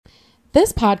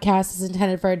This podcast is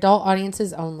intended for adult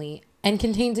audiences only and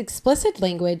contains explicit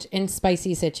language in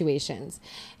spicy situations.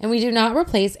 And we do not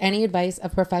replace any advice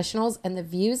of professionals, and the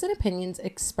views and opinions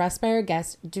expressed by our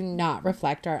guests do not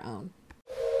reflect our own.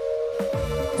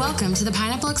 Welcome to the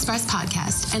Pineapple Express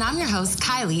podcast, and I'm your host,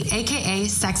 Kiley, aka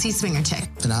Sexy Swinger Chick.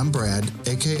 And I'm Brad,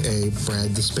 aka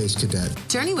Brad the Space Cadet.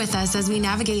 Journey with us as we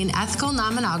navigate an ethical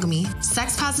non-monogamy,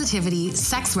 sex positivity,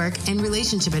 sex work, and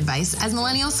relationship advice as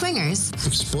millennial swingers.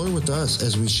 Explore with us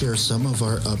as we share some of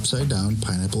our upside-down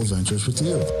pineapple adventures with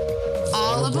you.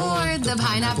 All aboard the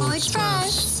Pineapple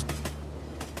Express.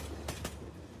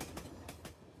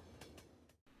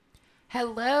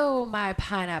 Hello, my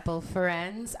pineapple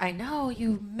friends. I know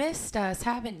you missed us,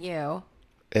 haven't you?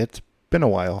 It's been a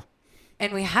while.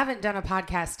 And we haven't done a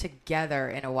podcast together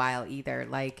in a while either.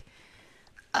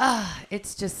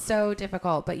 It's just so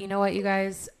difficult. But you know what, you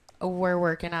guys? We're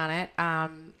working on it.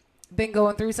 Been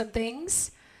going through some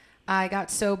things. I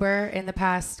got sober in the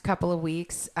past couple of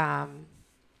weeks.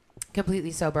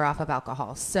 Completely sober off of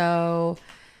alcohol. So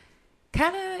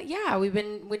we've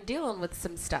been dealing with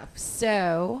some stuff.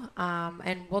 So,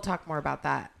 and we'll talk more about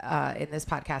that in this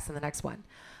podcast in the next one.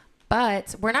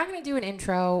 But we're not going to do an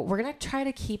intro. We're going to try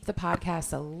to keep the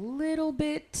podcast a little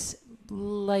bit,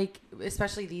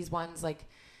 especially these ones, to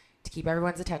keep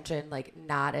everyone's attention,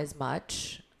 not as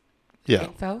much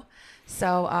info.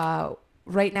 So,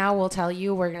 right now we'll tell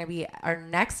you our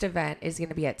next event is going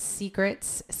to be at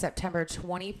Secrets, September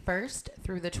 21st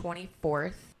through the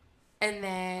 24th. And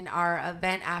then our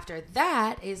event after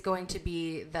that is going to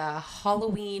be the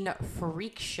Halloween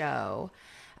Freak Show.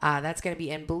 That's going to be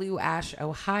in Blue Ash,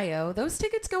 Ohio. Those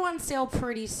tickets go on sale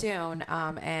pretty soon.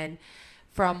 And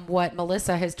from what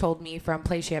Melissa has told me from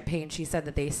Play Champagne, she said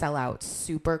that they sell out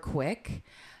super quick.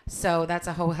 So that's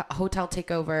a hotel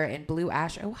takeover in Blue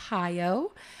Ash,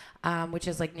 Ohio, which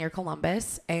is near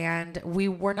Columbus. And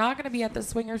we're not going to be at the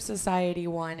Swinger Society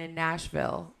one in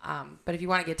Nashville. But if you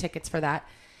want to get tickets for that,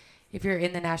 if you're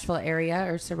in the Nashville area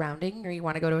or surrounding, or you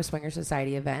want to go to a Swinger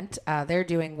Society event, they're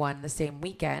doing one the same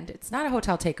weekend. It's not a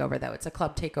hotel takeover, though. It's a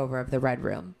club takeover of the Red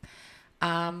Room.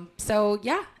 And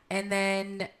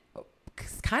then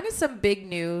kind of some big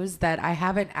news that I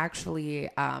haven't actually,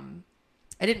 I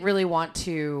didn't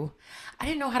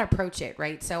know how to approach it,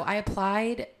 right? So I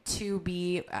applied to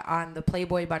be on the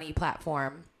Playboy Bunny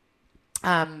platform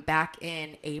back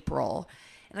in April.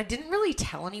 And I didn't really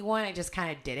tell anyone. I just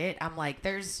kind of did it. I'm like,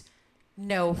 there's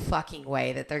no fucking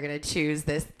way that they're going to choose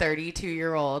this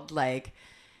 32-year-old,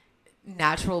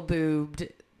 natural boobed,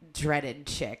 dreaded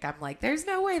chick. I'm like, there's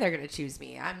no way they're going to choose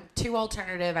me. I'm too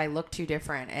alternative. I look too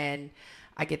different. And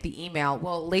I get the email.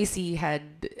 Well, Lacey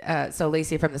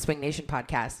Lacey from the Swing Nation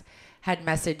podcast had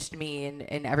messaged me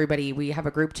and everybody. We have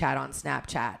a group chat on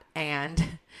Snapchat. And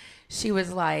she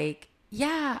was like,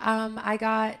 I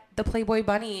got the Playboy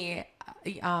Bunny.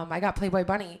 I got Playboy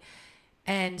Bunny.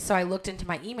 And so I looked into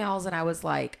my emails and I was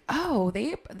like, oh,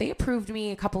 they approved me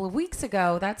a couple of weeks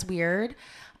ago. That's weird.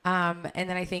 And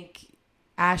then I think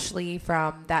Ashley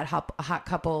from that Hot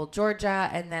Couple Georgia.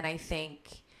 And then I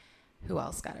think who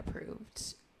else got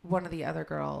approved? One of the other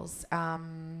girls,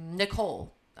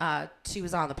 Nicole. She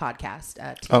was on the podcast.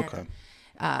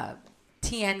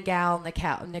 TN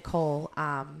gal Nicole.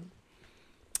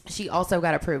 She also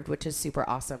got approved, which is super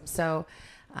awesome. So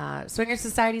Swinger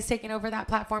Society's taking over that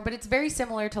platform, but it's very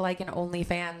similar to an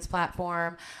OnlyFans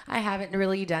platform. I haven't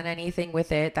really done anything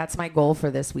with it. That's my goal for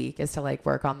this week, is to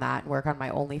work on that and work on my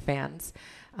OnlyFans.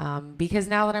 Because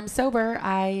now that I'm sober,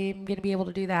 I'm going to be able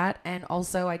to do that. And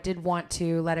also I did want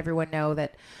to let everyone know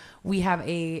that we have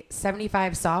a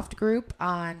 75 Soft group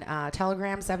on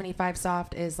Telegram. 75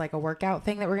 Soft is a workout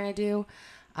thing that we're going to do.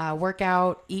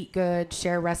 Workout, eat good,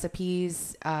 share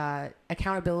recipes,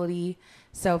 accountability.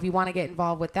 So if you want to get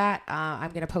involved with that, I'm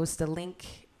going to post a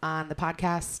link on the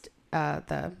podcast,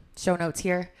 the show notes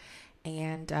here,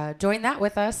 and join that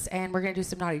with us. And we're going to do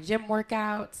some naughty gym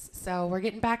workouts. So we're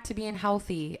getting back to being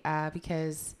healthy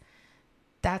because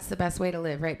that's the best way to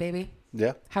live, right, baby?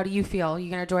 Yeah. How do you feel? You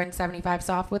going to join 75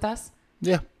 Soft with us?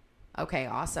 Yeah. Okay,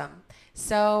 awesome.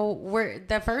 So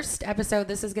the first episode,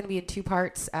 this is going to be in two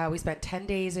parts. We spent 10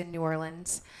 days in New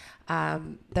Orleans.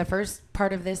 The first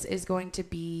part of this is going to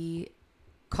be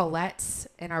Colette's,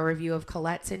 and our review of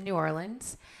Colette's in New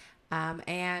Orleans,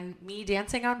 and me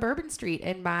dancing on Bourbon Street.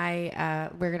 And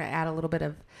we're going to add a little bit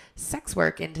of sex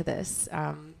work into this.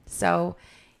 We're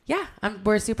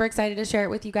super excited to share it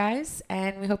with you guys,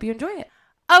 and we hope you enjoy it.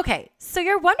 Okay, so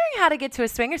you're wondering how to get to a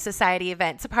Swinger Society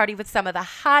event to party with some of the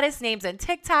hottest names in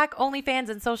TikTok, OnlyFans,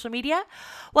 and social media?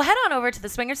 Well, head on over to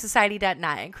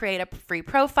theswingersociety.net and create a free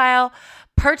profile,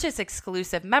 purchase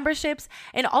exclusive memberships,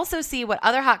 and also see what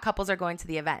other hot couples are going to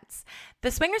the events.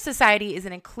 The Swinger Society is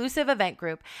an inclusive event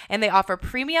group, and they offer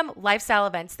premium lifestyle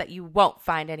events that you won't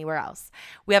find anywhere else.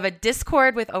 We have a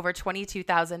Discord with over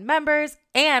 22,000 members,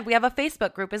 and we have a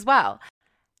Facebook group as well.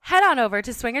 Head on over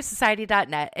to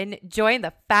swingersociety.net and join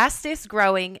the fastest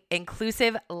growing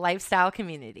inclusive lifestyle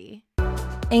community.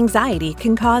 Anxiety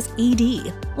can cause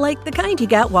ED, like the kind you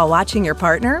get while watching your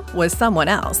partner with someone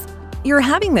else. You're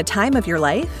having the time of your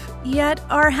life, yet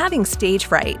are having stage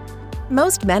fright.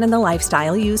 Most men in the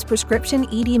lifestyle use prescription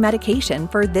ED medication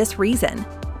for this reason.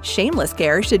 Shameless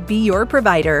Care should be your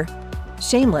provider.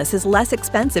 Shameless is less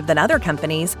expensive than other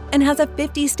companies and has a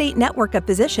 50-state network of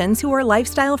physicians who are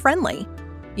lifestyle friendly.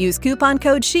 Use coupon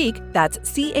code CHIC, that's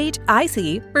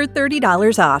CHIC, for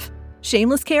 $30 off.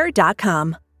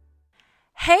 Shamelesscare.com.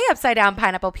 Hey, Upside Down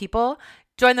Pineapple people.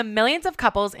 Join the millions of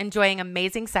couples enjoying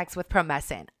amazing sex with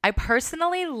Promescent. I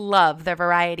personally love the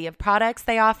variety of products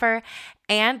they offer,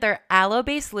 and their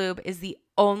aloe-based lube is the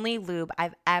only lube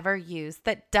I've ever used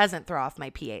that doesn't throw off my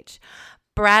pH.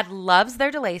 Brad loves their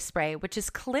delay spray, which is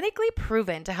clinically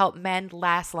proven to help men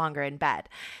last longer in bed.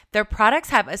 Their products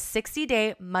have a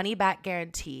 60-day money-back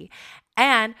guarantee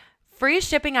and free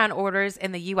shipping on orders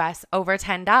in the U.S. over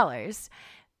 $10.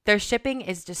 Their shipping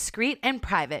is discreet and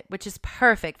private, which is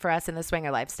perfect for us in the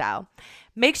swinger lifestyle.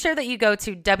 Make sure that you go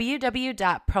to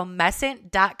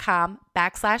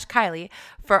www.promescent.com/Kiley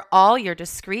for all your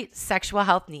discreet sexual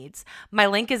health needs. My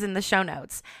link is in the show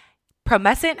notes.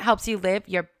 Promescent helps you live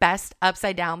your best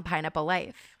upside down pineapple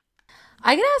life.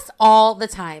 I get asked all the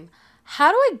time,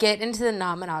 how do I get into the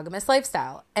non-monogamous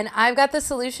lifestyle? And I've got the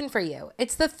solution for you.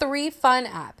 It's the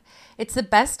 3Fun app. It's the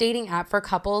best dating app for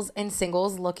couples and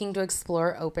singles looking to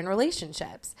explore open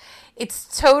relationships.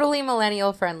 It's totally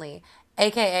millennial friendly,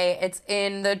 aka it's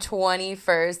in the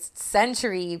 21st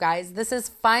century, you guys. This is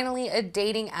finally a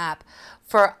dating app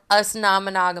for us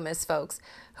non-monogamous folks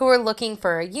who are looking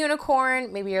for a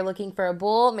unicorn. Maybe you're looking for a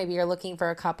bull. Maybe you're looking for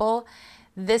a couple.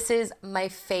 This is my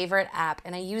favorite app,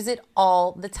 and I use it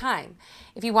all the time.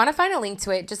 If you want to find a link to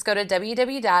it, just go to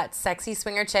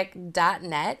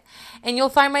www.sexyswingerchick.net, and you'll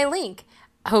find my link.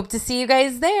 I hope to see you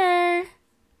guys there.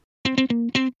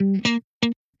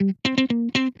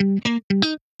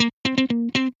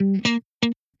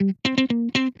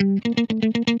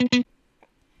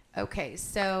 Okay,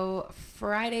 so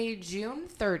Friday, June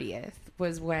 30th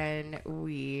was when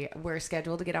we were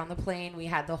scheduled to get on the plane. We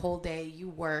had the whole day. You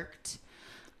worked.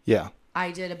 Yeah. I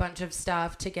did a bunch of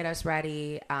stuff to get us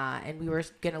ready, and we were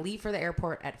going to leave for the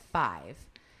airport at 5.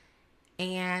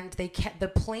 And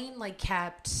the plane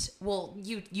kept, well,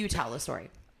 you tell the story.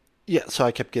 Yeah, so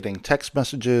I kept getting text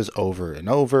messages over and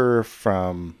over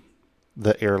from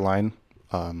the airline.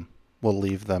 We'll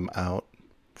leave them out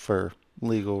for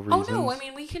legal reasons. Oh no, I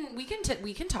mean we can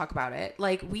talk about it.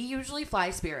 Like, we usually fly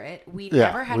Spirit. We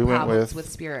never had problems with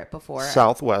Spirit before.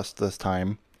 Southwest this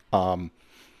time. 4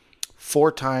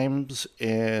 times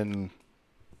in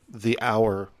the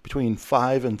hour between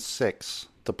 5 and 6,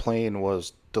 the plane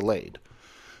was delayed.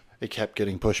 It kept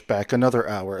getting pushed back another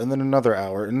hour, and then another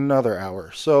hour, and another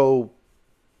hour. So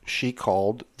she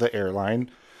called the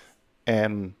airline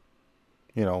and,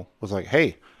 was like,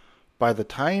 hey, by the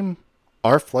time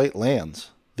our flight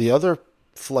lands, the other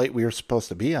flight we were supposed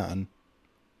to be on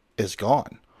is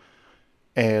gone.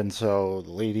 And so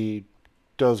the lady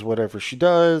does whatever she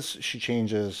does. She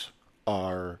changes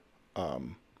our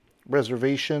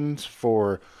reservations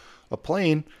for a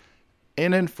plane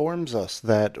and informs us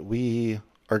that we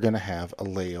are going to have a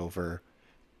layover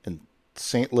in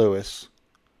St. Louis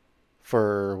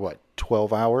for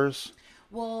 12 hours?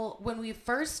 Well, when we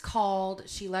first called,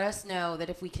 she let us know that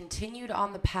if we continued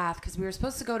on the path, because we were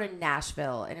supposed to go to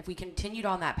Nashville, and if we continued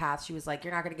on that path, she was like,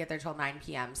 you're not going to get there till 9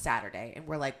 p.m. Saturday. And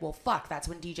we're like, well, fuck, that's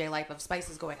when DJ Life of Spice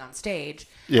is going on stage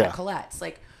at Colette's.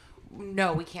 Like,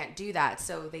 no, we can't do that.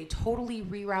 So they totally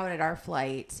rerouted our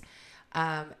flight.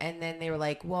 And then they were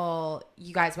like, well,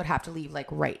 you guys would have to leave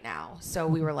right now. So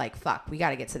we were like, fuck, we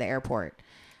got to get to the airport.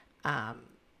 I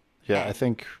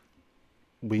think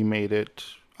we made it.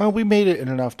 Oh, we made it in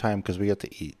enough time because we got to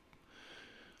eat.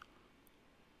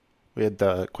 We had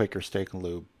the Quaker Steak and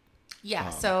Lube.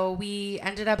 Yeah, so we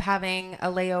ended up having a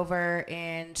layover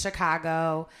in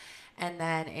Chicago and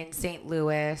then in St.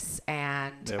 Louis.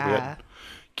 And we had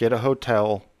get a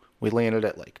hotel. We landed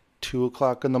at 2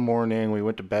 o'clock in the morning. We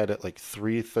went to bed at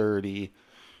 3:30.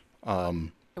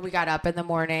 We got up in the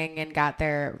morning and got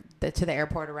there to the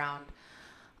airport around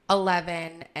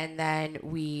 11, and then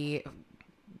we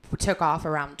took off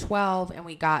around 12, and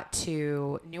we got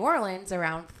to New Orleans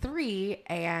around 3.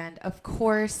 And of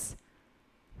course,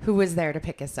 who was there to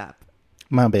pick us up?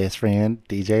 My best friend,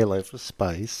 DJ Life of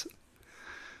Spice.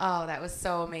 Oh, that was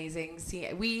so amazing. See,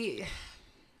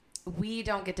 we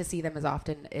don't get to see them as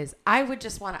often as I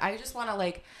just want to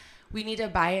like, we need to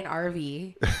buy an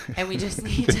RV and we just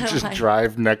need to just like,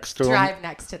 drive next to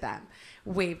them,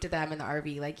 wave to them in the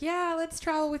RV. Like, yeah, let's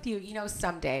travel with you. You know,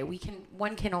 someday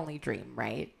one can only dream,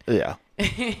 right? Yeah.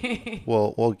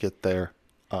 We'll get there.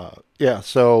 Yeah.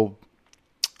 So,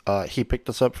 he picked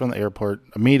us up from the airport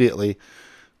immediately.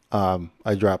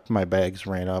 I dropped my bags,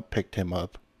 ran up, picked him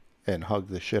up, and hugged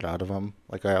the shit out of him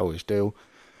like I always do.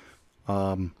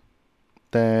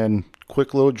 Then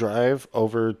quick little drive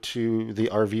over to the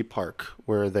RV park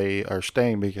where they are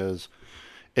staying, because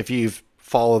if you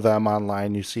follow them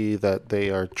online, you see that they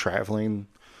are traveling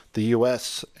the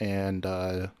U.S. and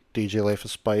DJ Life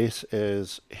of Spice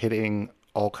is hitting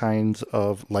all kinds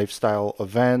of lifestyle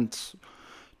events,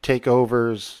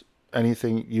 takeovers,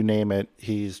 anything, you name it.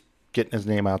 He's getting his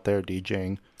name out there,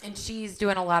 DJing. And she's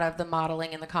doing a lot of the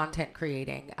modeling and the content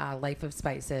creating, Life of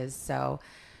Spices. So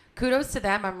kudos to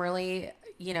them. I'm really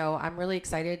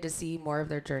excited to see more of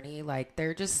their journey. Like,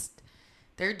 they're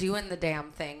doing the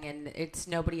damn thing, and it's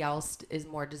nobody else is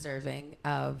more deserving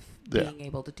of being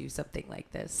able to do something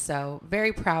like this. So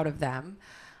very proud of them.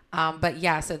 But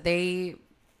yeah, so they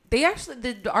actually,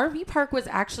 the RV park was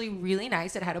actually really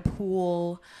nice. It had a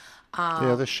pool.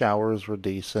 The showers were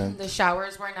decent. The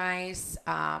showers were nice.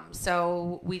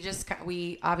 So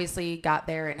we obviously got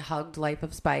there and hugged Life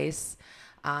of Spice.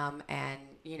 And,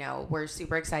 we're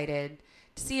super excited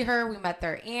to see her. We met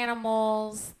their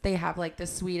animals. They have like the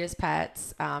sweetest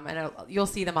pets. And you'll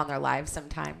see them on their lives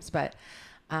sometimes, but,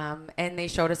 and they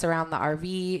showed us around the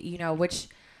RV, which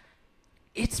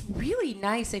it's really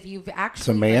nice if you've actually. It's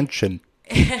a mansion.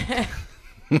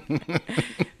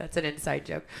 That's an inside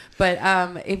joke. But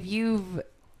if you've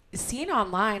seen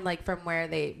online, like from when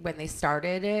they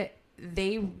started it,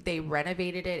 they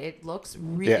renovated it. It looks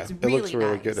really, it looks really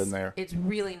nice. Good in there. It's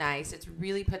really nice. It's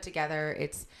really put together.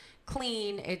 It's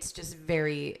clean. It's just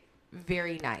very,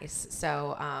 very nice.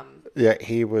 So yeah,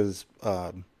 he was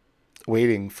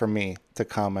waiting for me to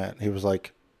comment. He was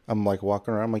like, I'm like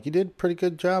walking around. I'm like, you did a pretty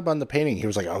good job on the painting. He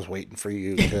was like, I was waiting for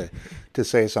you to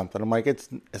say something. I'm like, it's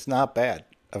not bad.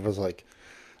 I was like,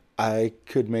 I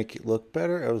could make it look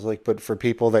better. I was like, but for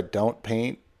people that don't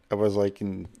paint, I was like,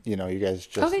 and you guys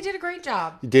just. Oh, they did a great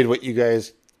job. You did what you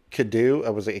guys could do. I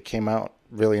was like, it came out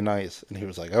really nice. And he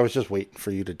was like, I was just waiting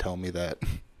for you to tell me that.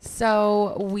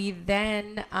 So we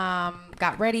then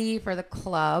got ready for the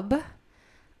club.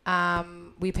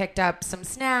 We picked up some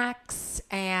snacks,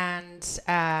 and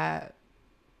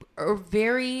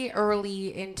very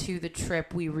early into the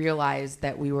trip, we realized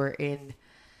that we were in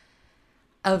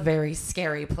a very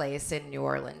scary place in New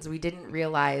Orleans. We didn't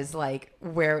realize I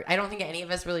don't think any of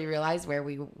us really realized where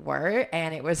we were.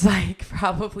 And it was like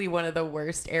probably one of the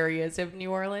worst areas of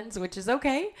New Orleans, which is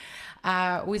okay.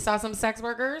 We saw some sex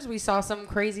workers. We saw some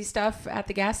crazy stuff at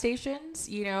the gas stations,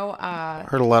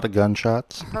 Heard a lot of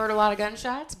gunshots.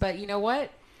 But you know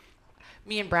what?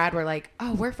 Me and Brad were like,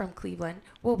 oh, we're from Cleveland.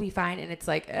 We'll be fine. And it's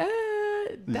like,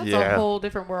 that's a whole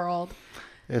different world.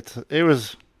 It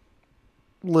was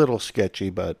little sketchy,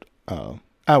 but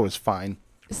I was fine.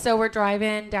 So we're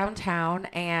driving downtown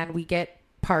and we get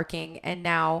parking, and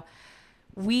now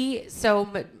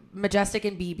Majestic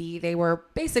and BB, they were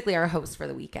basically our hosts for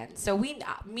the weekend. So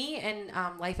me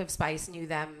and Life of Spice knew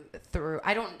them through,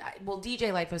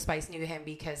 DJ Life of Spice knew him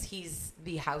because he's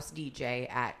the house DJ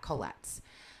at Colette's.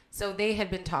 So they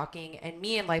had been talking, and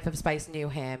me and Life of Spice knew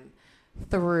him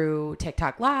through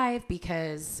TikTok Live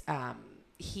because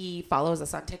he follows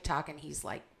us on TikTok, and he's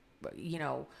like,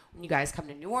 when you guys come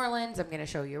to New Orleans, I'm going to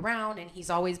show you around. And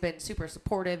he's always been super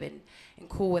supportive and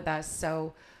cool with us.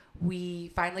 So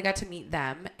we finally got to meet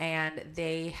them, and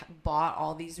they bought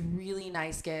all these really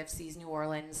nice gifts, these New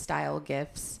Orleans style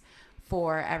gifts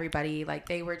for everybody. Like,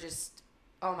 they were just,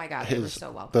 oh my God, they were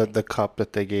so welcoming. The cup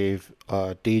that they gave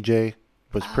DJ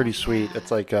was pretty sweet. Yeah.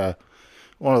 It's like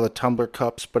one of the tumbler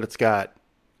cups, but it's got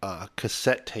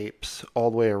cassette tapes all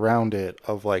the way around it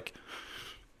of like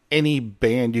any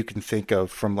band you can think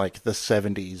of from like the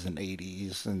 70s and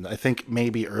 80s, and I think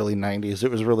maybe early 90s.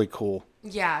 It was really cool.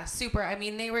 Yeah, super. I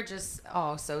mean, they were just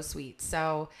so sweet.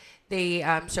 So they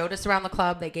showed us around the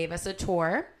club. They gave us a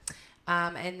tour,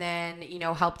 and then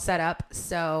helped set up.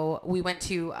 So we went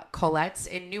to Colette's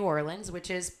in New Orleans, which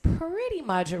is pretty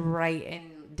much right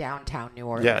in downtown New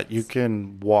Orleans. Yeah, you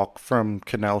can walk from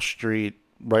Canal Street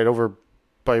right over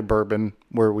by Bourbon,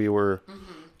 where we were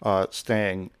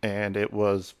staying, and it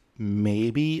was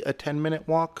maybe a 10-minute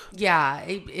walk. Yeah,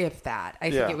 if that.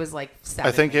 I think it was like 7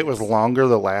 I think minutes. it was longer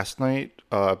the last night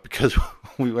because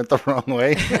we went the wrong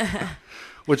way,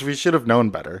 which we should have known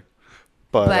better.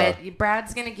 But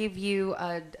Brad's going to give you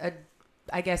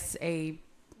I guess, a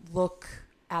look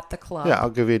at the club. Yeah, I'll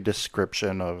give you a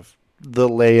description of the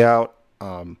layout.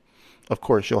 Of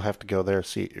course, you'll have to go there,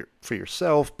 see it for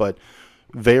yourself, but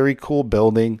very cool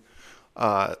building.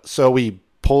 So we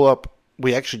pull up,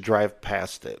 we actually drive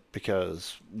past it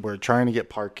because we're trying to get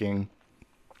parking.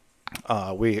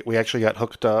 We actually got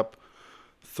hooked up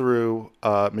through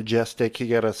Majestic. He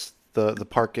got us the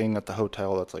parking at the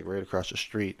hotel that's like right across the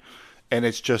street. And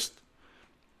it's just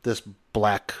this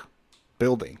black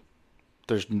building.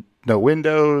 There's no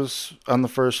windows on the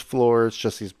first floor. It's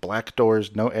just these black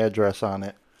doors, no address on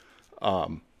it.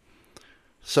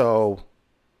 So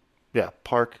yeah,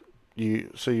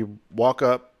 you walk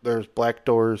up, there's black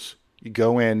doors, you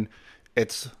go in,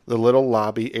 it's the little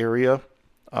lobby area.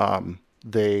 You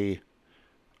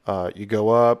go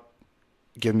up,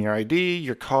 give them your ID,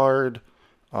 your card.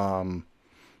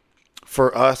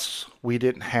 For us, we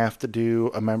didn't have to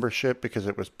do a membership because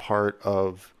it was part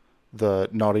of the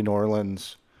Naughty New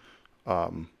Orleans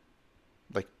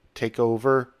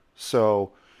takeover.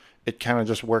 So it kind of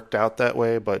just worked out that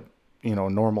way, but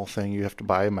normal thing, you have to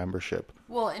buy a membership.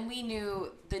 Well, and we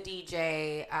knew the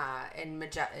DJ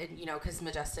because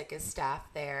Majestic is staff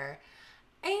there.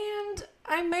 And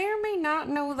I may or may not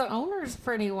know the owners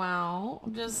pretty well.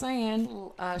 I'm just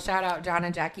saying. Shout out John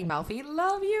and Jackie Melfi.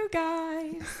 Love you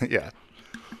guys. Yeah.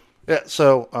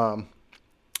 So,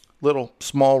 little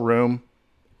small room.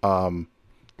 And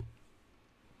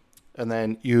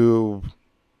then you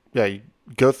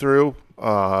go through,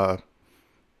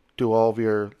 do all of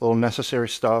your little necessary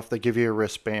stuff. They give you a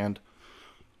wristband.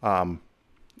 And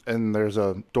there's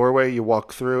a doorway you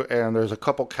walk through, and there's a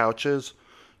couple couches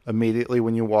immediately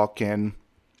when you walk in.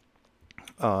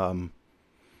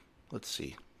 Let's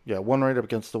see. Yeah, one right up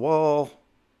against the wall,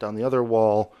 down the other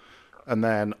wall, and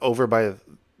then over by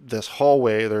this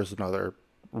hallway, there's another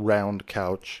round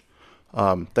couch.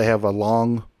 They have a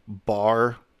long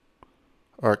bar,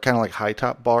 or kind of like high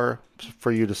top bar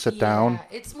for you to sit down.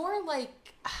 It's more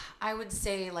like, I would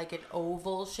say like an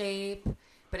oval shape,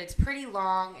 but it's pretty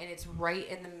long and it's right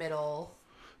in the middle.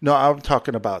 No, I'm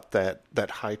talking about that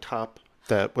high top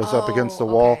that was up against the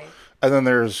wall. And then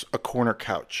there's a corner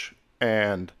couch.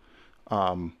 And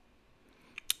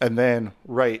then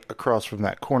right across from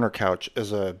that corner couch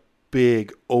is a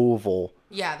big oval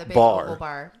the big bar. Oval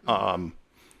bar.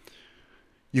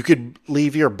 You could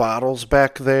leave your bottles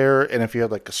back there, and if you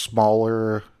had like a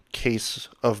smaller case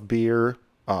of beer,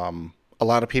 a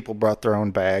lot of people brought their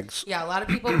own bags. Yeah, a lot of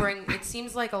people it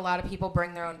seems like a lot of people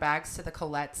bring their own bags to the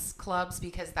Colette's clubs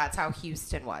because that's how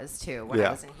Houston was too when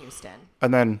I was in Houston.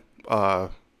 And then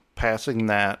passing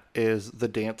that is the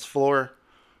dance floor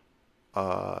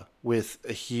with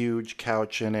a huge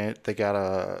couch in it. They got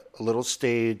a little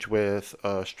stage with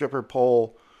a stripper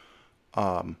pole,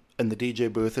 and the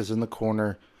DJ booth is in the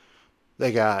corner.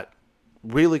 They got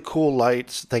really cool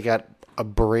lights. They got a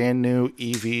brand new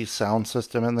EV sound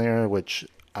system in there, which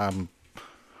I'm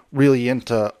really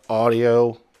into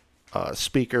audio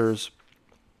speakers.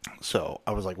 So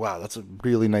I was like, wow, that's a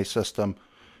really nice system.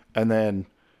 And then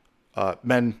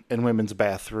men and women's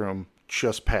bathroom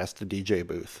just past the DJ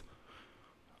booth.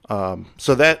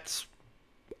 So that's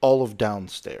all of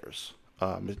downstairs.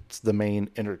 It's the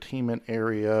main entertainment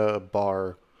area,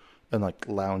 bar, and like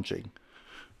lounging.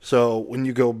 So when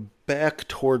you go back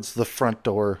towards the front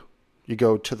door, you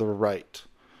go to the right.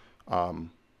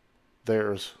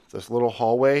 There's this little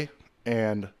hallway,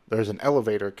 and there's an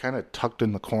elevator kind of tucked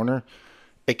in the corner.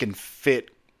 It can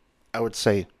fit, I would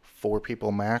say, 4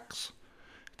 people max.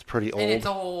 It's pretty old. And it's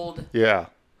old. Yeah.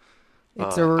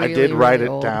 It's really, I did write really it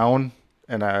old. down,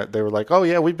 and they were like, oh,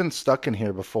 yeah, we've been stuck in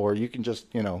here before. You can just,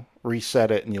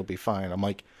 reset it, and you'll be fine. I'm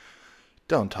like,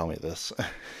 don't tell me this.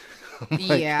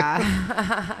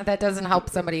 Yeah. That doesn't help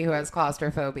somebody who has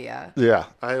claustrophobia. Yeah,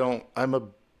 I'm a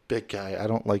big guy. I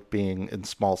don't like being in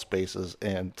small spaces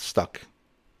and stuck.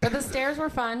 But the stairs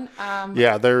were fun.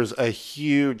 Yeah, there's a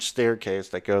huge staircase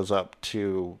that goes up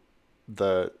to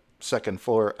the second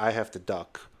floor. I have to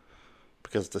duck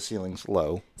because the ceiling's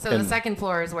low. So the second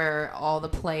floor is where all the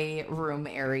playroom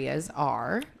areas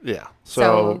are. Yeah.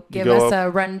 So give us a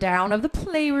rundown of the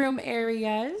playroom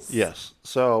areas. Yes.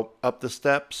 So up the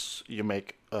steps, you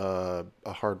make a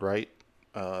hard right,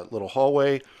 little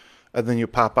hallway, and then you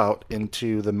pop out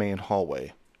into the main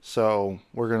hallway. So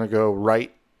we're going to go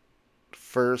right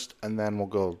first, and then we'll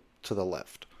go to the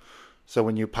left. So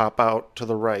when you pop out to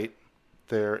the right,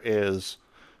 there is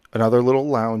another little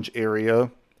lounge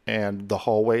area, and the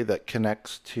hallway that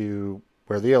connects to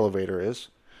where the elevator is.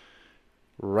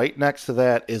 Right next to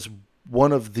that is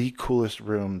one of the coolest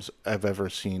rooms I've ever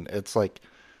seen. It's like,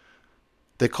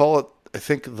 they call it, I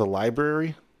think, the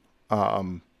library.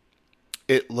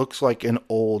 It looks like an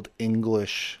old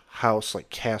English house, like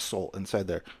castle inside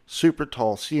there. Super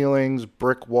tall ceilings,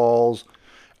 brick walls,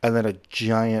 and then a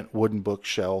giant wooden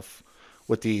bookshelf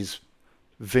with these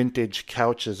vintage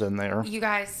couches in there. You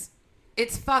guys,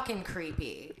 it's fucking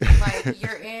creepy. Like,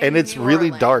 you're in And it's New really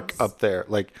Orleans. dark up there.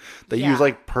 Like, they Yeah. use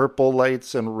like purple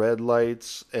lights and red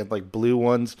lights and like blue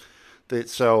ones.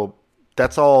 So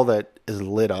that's all that is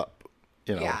lit up.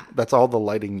 You know, Yeah. that's all the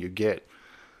lighting you get.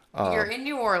 You're in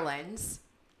New Orleans.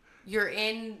 You're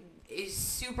in a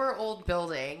super old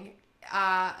building.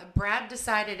 Brad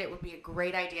decided it would be a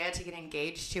great idea to get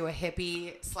engaged to a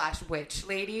hippie/witch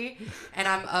lady. And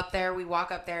I'm up there. We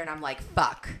walk up there and I'm like,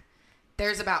 fuck.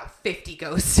 There's about 50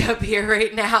 ghosts up here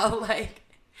right now. Like,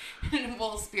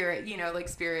 well, spirit, like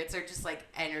spirits are just like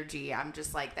energy. I'm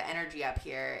just like, the energy up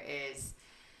here is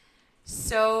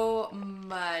so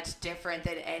much different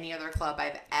than any other club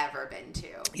I've ever been to.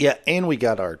 Yeah, and we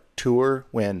got our tour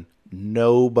when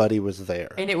nobody was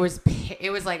there. And it was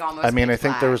like almost. I mean, I pitch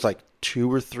think black. there was like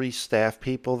 2 or 3 staff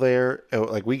people there.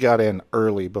 Like, we got in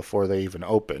early before they even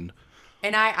opened.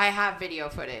 And I have video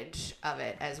footage of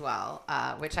it as well,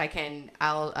 which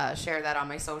I'll share that on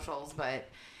my socials. But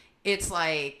it's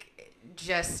like,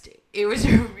 it was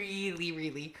really,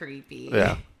 really creepy.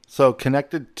 Yeah. So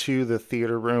connected to the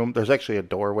theater room, there's actually a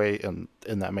doorway in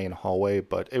that main hallway,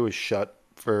 but it was shut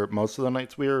for most of the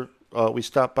nights we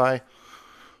stopped by.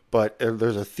 But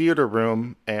there's a theater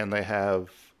room, and they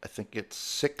have, I think it's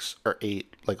 6 or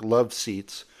 8 like love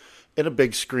seats and a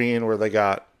big screen where they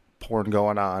got porn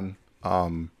going on.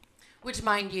 Which,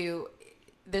 mind you,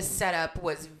 this setup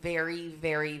was very,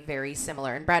 very, very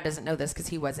similar. And Brad doesn't know this because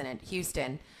he wasn't in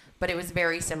Houston, but it was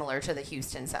very similar to the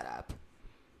Houston setup.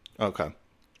 Okay.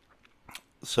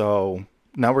 So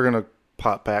now we're going to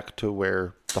pop back to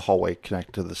where the hallway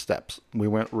connected to the steps. We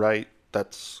went right.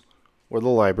 That's where the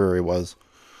library was.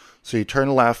 So you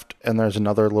turn left, and there's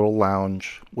another little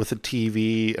lounge with a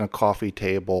TV and a coffee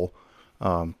table.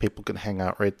 People can hang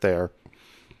out right there.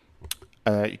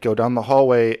 You go down the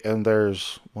hallway, and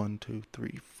there's 1, 2,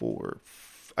 3, 4.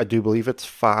 I do believe it's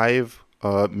 5,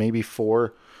 maybe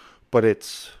 4, but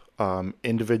it's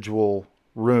individual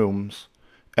rooms,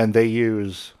 and they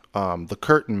use the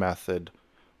curtain method.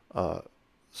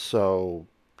 So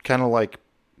kind of like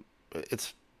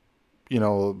it's,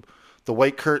 the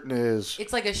white curtain is...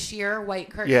 It's like a sheer white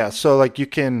curtain. Yeah, so like you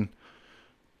can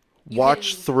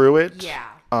watch through it. Yeah.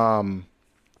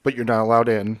 But you're not allowed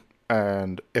in.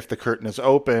 And if the curtain is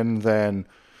open, then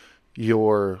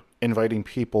you're inviting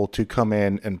people to come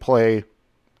in and play.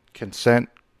 Consent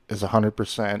is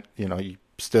 100%. You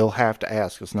still have to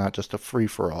ask. It's not just a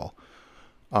free-for-all.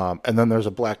 And then there's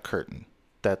a black curtain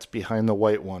that's behind the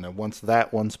white one. And once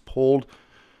that one's pulled,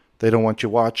 they don't want you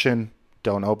watching.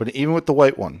 Don't open it. Even with the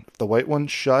white one. If the white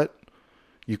one's shut,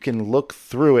 you can look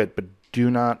through it, but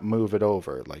do not move it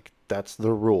over. Like, that's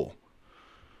the rule.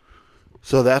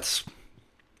 So that's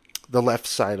the left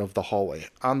side of the hallway.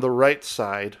 On the right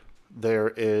side,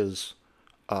 there is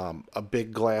a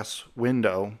big glass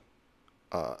window.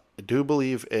 I do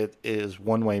believe it is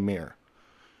one-way mirror.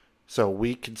 So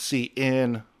we could see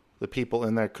in, the people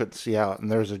in there could see out,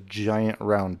 and there's a giant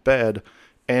round bed,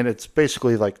 and it's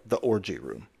basically like the orgy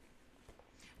room.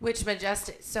 Which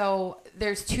Majestic, so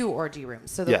there's 2 orgy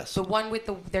rooms. So Yes. the one with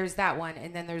there's that one,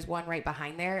 and then there's one right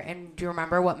behind there. And do you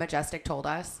remember what Majestic told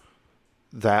us?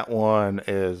 That one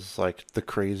is like the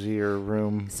crazier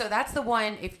room. So that's the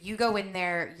one, if you go in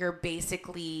there, you're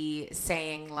basically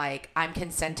saying, like, I'm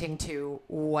consenting to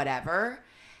whatever.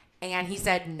 And he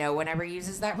said no one ever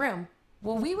uses that room.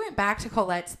 Well, we went back to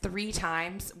Colette's 3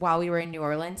 times while we were in New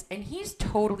Orleans, and he's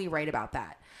totally right about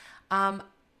that.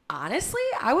 Honestly,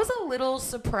 I was a little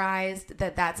surprised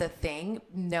that that's a thing,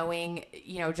 knowing,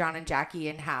 John and Jackie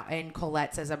and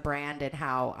Colette's as a brand and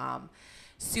how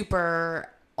super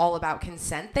all about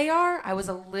consent they are. I was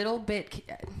a little bit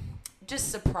just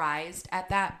surprised at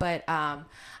that, but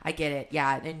I get it.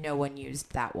 Yeah, and no one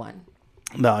used that one.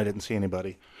 No, I didn't see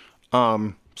anybody.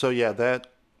 So yeah,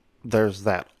 there's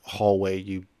that hallway.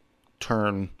 You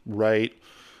turn right,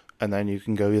 and then you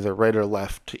can go either right or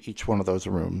left to each one of those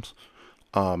rooms.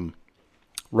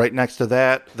 Right next to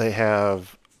that, they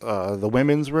have the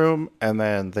women's room, and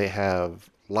then they have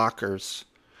lockers.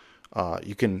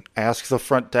 You can ask the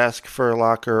front desk for a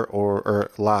locker or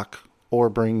lock, or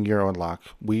bring your own lock.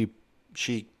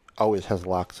 She always has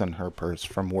locks in her purse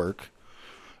from work.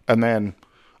 And then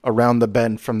around the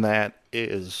bend from that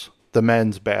is the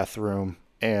men's bathroom,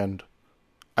 and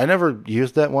I never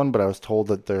used that one, but I was told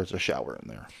that there's a shower in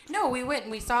there. No, we went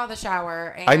and we saw the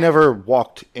shower. And... I never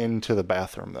walked into the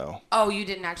bathroom, though. Oh, you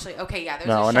didn't actually? Okay, yeah, there's a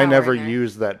no, shower and I never in there.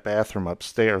 used that bathroom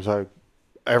upstairs.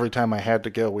 Every time I had to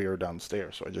go, we were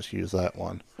downstairs, so I just used that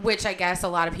one. Which I guess a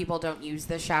lot of people don't use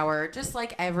the shower. Just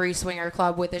like every swinger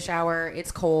club with a shower,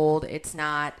 it's cold. It's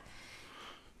not...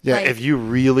 Yeah, like, if you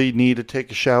really need to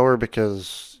take a shower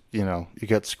because, you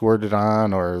got squirted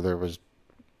on or there was,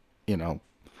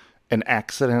 an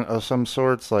accident of some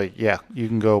sorts, you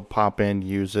can go pop in,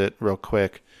 use it real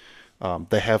quick.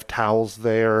 They have towels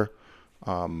there.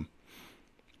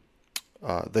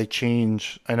 They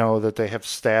change. I know that they have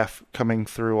staff coming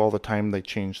through all the time. They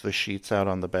change the sheets out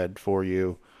on the bed for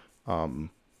you. I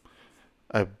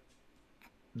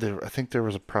think there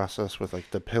was a process with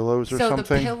the pillows or something.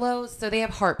 So the pillows, they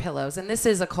have heart pillows, and this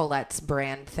is a Colette's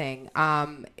brand thing.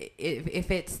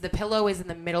 If it's the pillow is in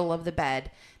the middle of the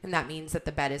bed, then that means that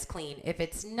the bed is clean. If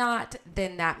it's not,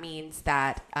 then that means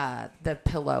that the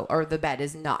pillow or the bed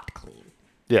is not clean.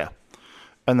 Yeah,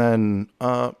 and then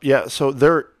so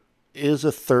there is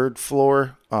a third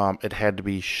floor. It had to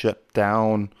be shut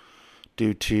down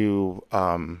due to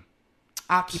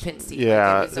occupancy.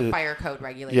 Yeah, it was a fire code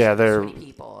regulation. Yeah, too many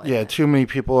people. Too many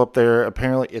people up there.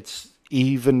 Apparently, it's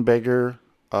even bigger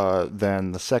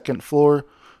than the second floor.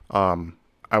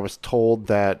 I was told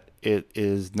that it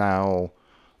is now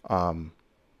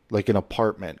like an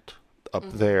apartment up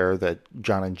there that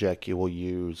John and Jackie will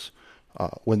use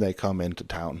when they come into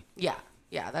town. Yeah,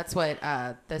 that's what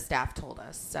the staff told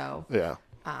us. So yeah.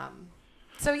 I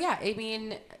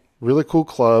mean, really cool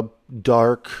club,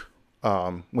 dark,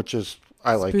 which is.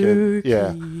 I like it.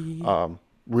 Yeah.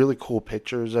 Really cool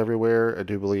pictures everywhere. I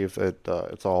do believe that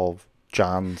it's all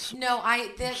John's. No,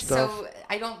 stuff. So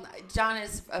I don't. John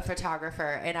is a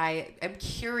photographer, and I am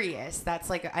curious. That's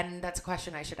a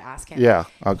question I should ask him. Yeah.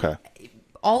 Okay. In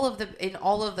all of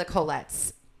the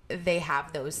Colettes, they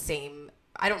have those same.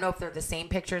 I don't know if they're the same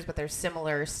pictures, but they're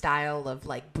similar style of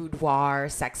boudoir,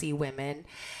 sexy women.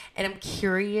 And I'm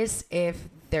curious if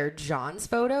they're John's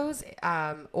photos,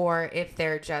 or if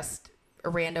they're just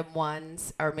random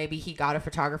ones, or maybe he got a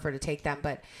photographer to take them.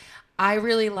 But I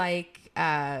really like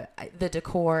the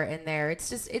decor in there.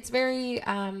 It's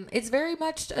very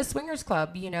much a swingers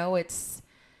club. It's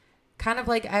kind of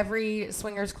like every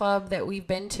swingers club that we've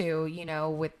been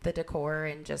to, with the decor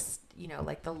and just,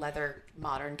 the leather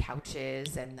modern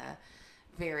couches and the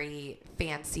very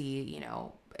fancy,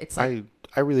 it's like...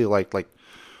 I really like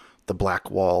the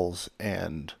black walls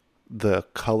and the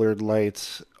colored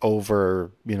lights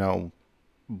over,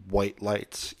 white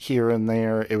lights here and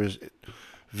there. It was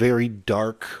very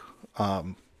dark,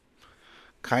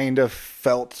 kind of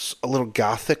felt a little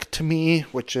gothic to me,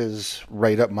 which is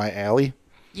right up my alley.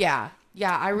 Yeah,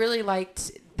 I really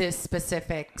liked the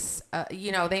specifics.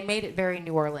 They made it very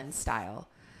New Orleans style.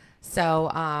 So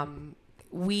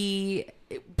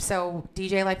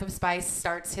DJ Life of Spice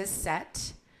starts his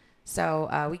set.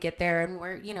 So we get there and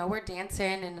we're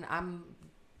dancing, and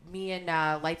me and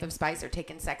Life of Spice are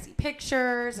taking sexy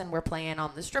pictures, and we're playing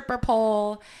on the stripper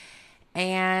pole,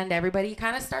 and everybody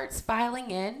kind of starts filing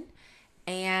in,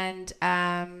 and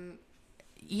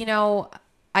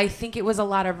I think it was a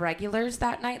lot of regulars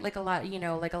that night, like a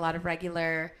lot of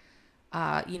regular,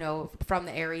 from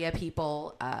the area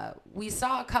people. We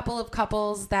saw a couple of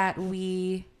couples that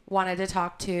we wanted to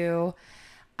talk to,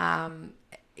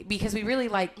 because we really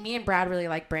me and Brad really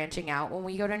like branching out when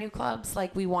we go to new clubs.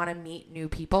 We want to meet new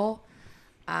people.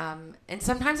 And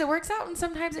sometimes it works out and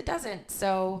sometimes it doesn't.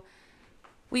 So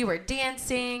we were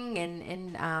dancing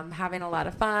and having a lot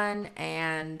of fun.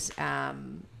 And,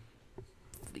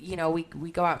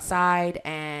 we go outside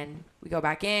and we go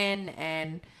back in,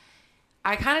 and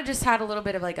I kind of just had a little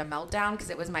bit of a meltdown because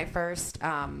it was my first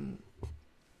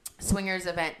swingers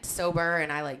event sober.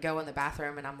 And I go in the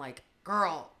bathroom and I'm like,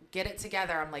 girl, get it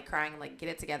together. I'm crying. I'm get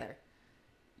it together.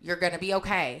 You're going to be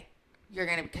okay.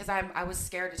 Because I was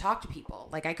scared to talk to people.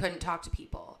 I couldn't talk to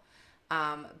people.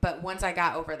 But once I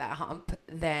got over that hump,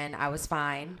 then I was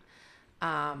fine.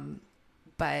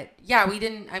 But yeah,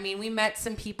 we met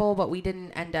some people, but we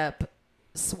didn't end up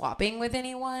swapping with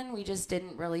anyone. We just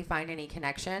didn't really find any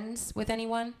connections with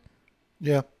anyone.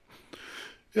 Yeah.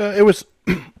 Yeah, it was,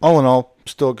 all in all,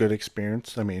 still a good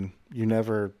experience. You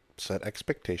never set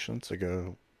expectations to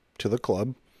go to the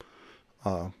club,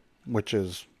 which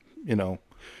is,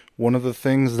 one of the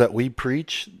things that we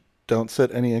preach. Don't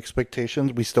set any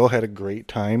expectations. We still had a great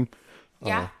time.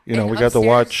 Yeah. We got to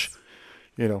watch,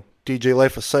 DJ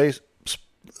Life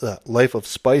of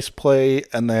Spice play.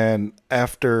 And then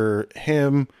after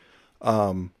him,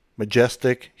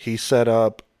 Majestic, he set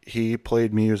up, he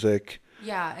played music.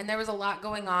 Yeah, and there was a lot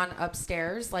going on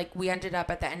upstairs. Like, we ended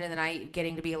up at the end of the night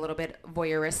getting to be a little bit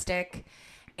voyeuristic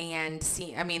and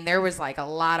see. I mean, there was like a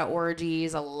lot of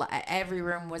orgies. Every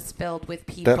room was filled with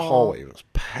people. That hallway was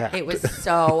packed. It was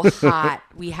so hot.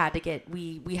 We had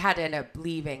to end up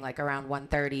leaving like around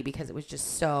 1:30 because it was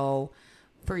just so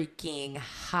freaking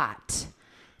hot.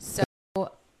 So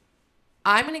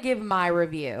I'm going to give my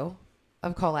review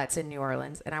of Colette's in New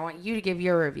Orleans, and I want you to give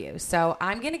your review. So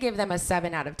I'm going to give them a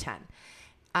 7 out of 10.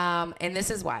 And this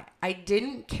is why. I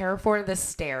didn't care for the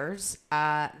stairs.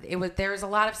 There was a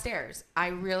lot of stairs. I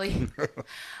really,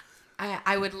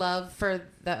 I would love for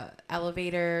the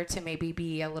elevator to maybe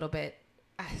be a little bit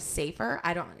safer.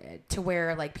 To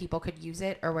where like people could use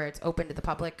it or where it's open to the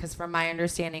public. Because from my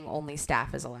understanding, only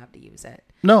staff is allowed to use it.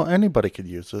 No, anybody could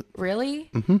use it. Really?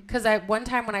 Because one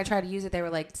time when I tried to use it, they were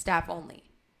like staff only.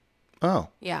 Oh.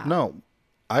 Yeah. No,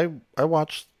 I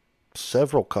watched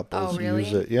several couples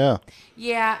use it. Yeah.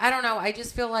 Yeah, I don't know. I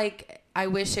just feel like I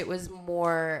wish it was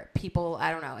more people.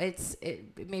 I don't know.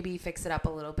 It maybe fix it up a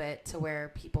little bit to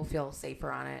where people feel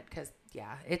safer on it because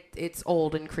it's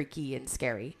old and creaky and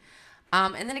scary.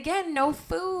 And then again, no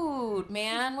food,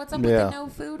 man. What's up with the no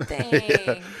food thing?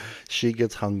 Yeah. She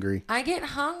gets hungry. I get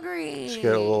hungry. She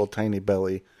got a little tiny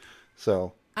belly,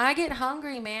 so I get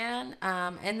hungry, man.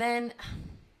 And then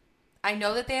I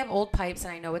know that they have old pipes,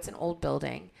 and I know it's an old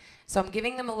building. So I'm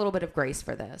giving them a little bit of grace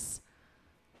for this.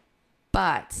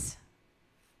 But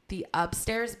the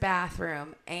upstairs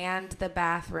bathroom and the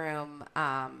bathroom...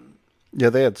 yeah,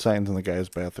 they had signs in the guy's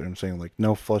bathroom saying, like,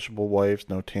 no flushable wipes,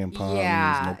 no tampons,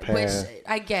 no pads. Which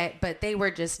I get, but they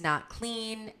were just not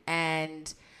clean.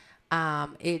 And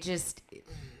it just...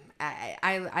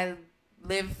 I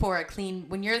live for a clean...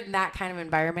 When you're in that kind of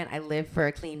environment, I live for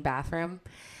a clean bathroom.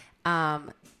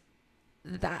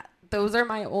 Those are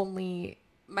my only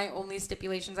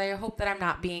stipulations. I hope that I'm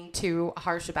not being too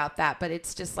harsh about that, but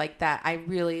it's just like that. I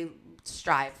really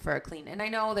strive for a clean, and I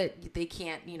know that they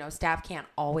can't, staff can't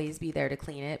always be there to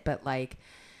clean it, but like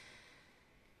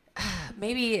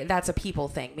maybe that's a people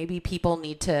thing. Maybe people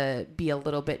need to be a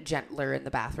little bit gentler in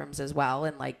the bathrooms as well,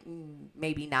 and like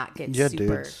maybe not get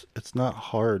super. Dude, it's not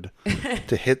hard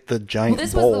to hit the giant Well,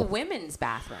 this bowl. was the women's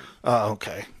bathroom. Oh,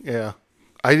 okay. Yeah.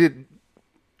 I did.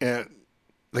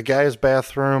 The guy's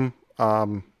bathroom,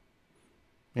 it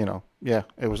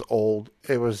was old.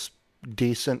 It was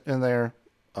decent in there.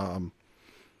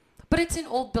 But it's an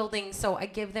old building, so I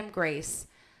give them grace.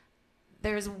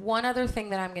 There's one other thing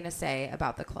that I'm going to say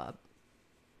about the club.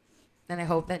 And I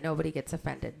hope that nobody gets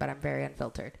offended, but I'm very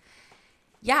unfiltered.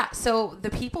 Yeah, so the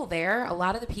people there, a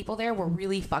lot of the people there were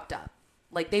really fucked up.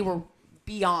 Like, they were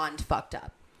beyond fucked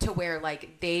up to where,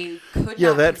 like, they could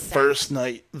not that consent. first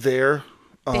night there.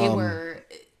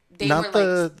 Not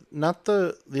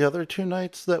the other 2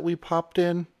 nights that we popped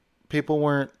in. People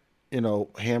weren't,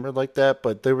 hammered like that,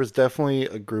 but there was definitely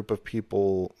a group of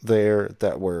people there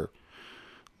that were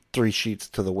 3 sheets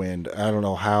to the wind. I don't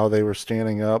know how they were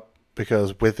standing up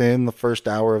because within the first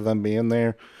hour of them being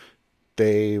there,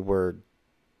 they were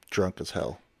drunk as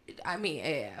hell. I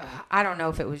mean, I don't know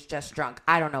if it was just drunk.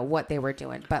 I don't know what they were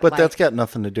doing, but like, that's got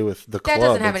nothing to do with the club. That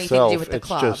doesn't have anything to do with the it's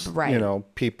club, just, right?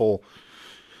 People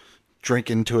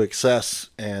drinking to excess,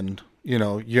 and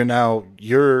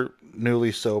you're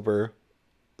newly sober,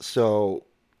 so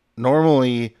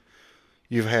normally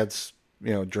you've had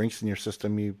drinks in your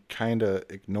system. You kind of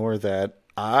ignore that.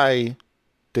 I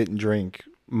didn't drink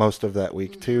most of that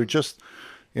week too. Just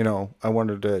I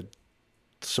wanted to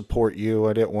support you.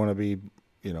 I didn't want to be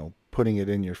putting it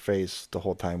in your face the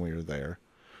whole time we were there.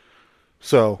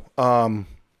 So I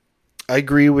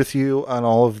agree with you on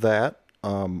all of that.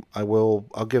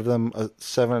 I'll give them a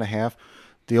 7.5.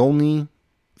 The only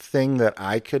thing that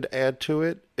I could add to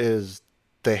it is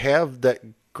they have that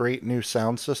great new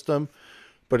sound system,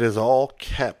 but is all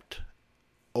kept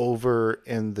over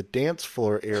in the dance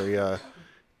floor area,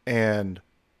 and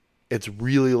it's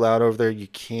really loud over there. You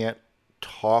can't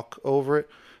talk over it.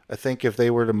 I think if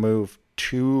they were to move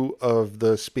 2 of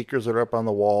the speakers that are up on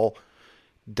the wall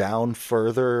down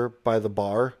further by the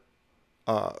bar,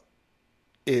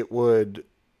 it would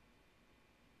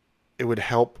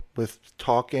help with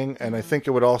talking, and I think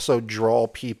it would also draw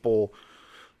people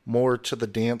more to the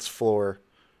dance floor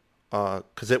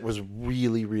because it was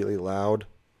really, really loud,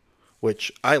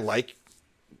 which I like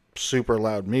super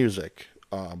loud music,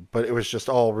 but it was just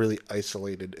all really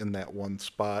isolated in that one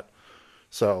spot.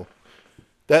 So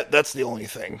that's the only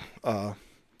thing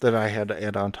that I had to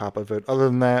add on top of it. Other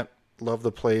than that, love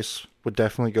the place. Would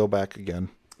definitely go back again.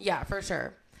 Yeah, for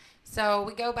sure. So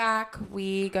we go back,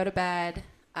 we go to bed.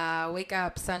 Wake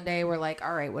up Sunday. We're like,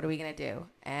 all right, what are we going to do?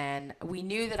 And we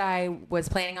knew that I was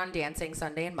planning on dancing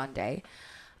Sunday and Monday.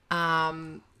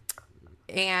 And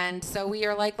so we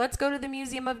are like, let's go to the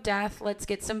Museum of Death. Let's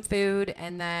get some food.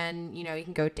 And then, you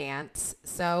can go dance.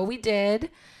 So we did.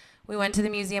 We went to the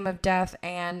Museum of Death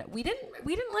and we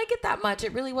didn't like it that much.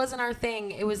 It really wasn't our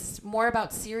thing. It was more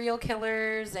about serial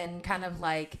killers and kind of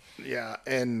like. Yeah.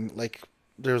 And like,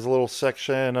 there's a little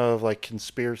section of like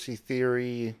conspiracy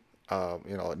theory,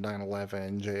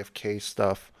 9/11, JFK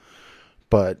stuff.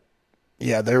 But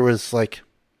yeah, there was like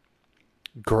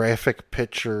graphic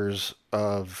pictures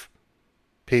of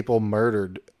people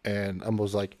murdered, and I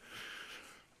was like,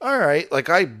 all right, like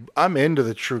I'm into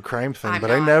the true crime thing, but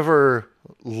I never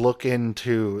look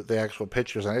into the actual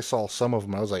pictures. And I saw some of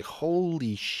them. I was like,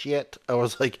 holy shit. I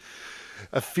was like,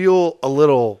 I feel a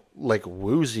little like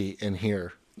woozy in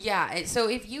here. Yeah. So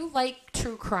if you like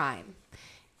true crime,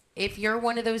 if you're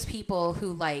one of those people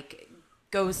who like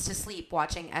goes to sleep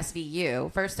watching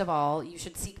SVU, first of all, you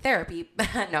should seek therapy.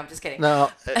 No, I'm just kidding.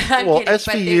 No, well, kidding,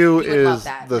 SVU is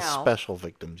the special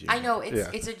victims unit. I know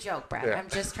it's a joke, Brad. Yeah. I'm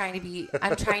just trying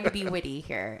to be witty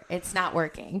here. It's not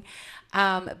working.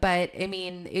 But I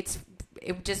mean, it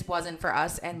just wasn't for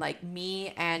us. And like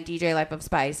me and DJ Life of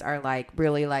Spice are like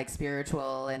really like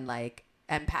spiritual and like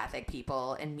empathic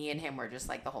people, and me and him were just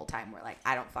like the whole time we're like,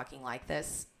 I don't fucking like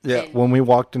this. Yeah, when we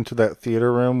walked into that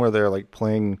theater room where they're like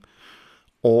playing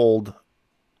old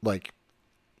like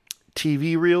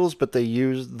TV reels, but they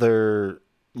used their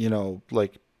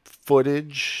like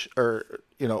footage or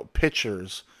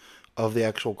pictures of the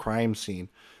actual crime scene.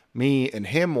 Me and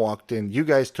him walked in. You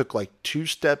guys took like 2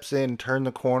 steps in, turned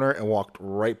the corner, and walked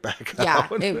right back out.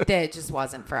 Yeah, it just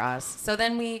wasn't for us. So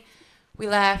then we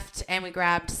left and we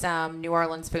grabbed some New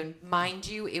Orleans food. Mind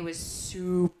you, it was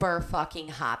super fucking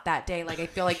hot that day. Like I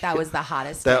feel like that was the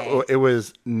hottest day. It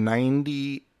was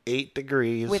 98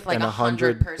 degrees with like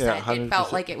 100%. Yeah, it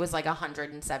felt like it was like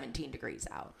 117 degrees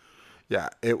out. Yeah,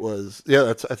 it was. Yeah,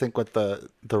 that's I think what the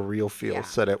real feel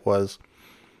said it was.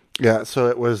 Yeah, so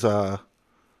it was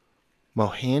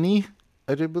Mohani,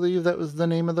 I do believe that was the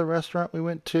name of the restaurant we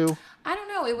went to. I don't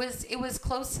know. It was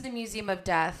close to the Museum of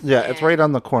Death. Yeah, it's right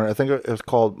on the corner. I think it was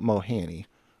called Mohani.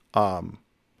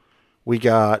 We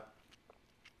got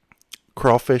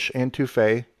crawfish and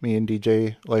touffee, me and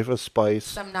DJ Life of Spice.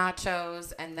 Some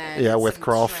nachos and then with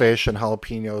crawfish and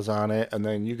jalapenos on it. And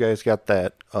then you guys got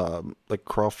that like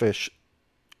crawfish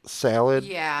salad.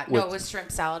 Yeah, no, it was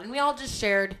shrimp salad. And we all just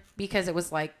shared because it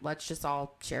was like, let's just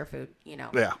all share food,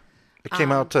 Yeah. It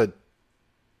came out to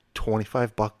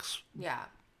 $25. Yeah.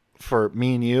 For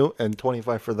me and you, and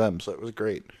 $25 for them, so it was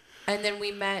great. And then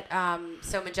we met,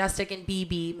 so Majestic and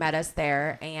BB met us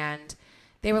there, and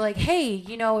they were like, hey,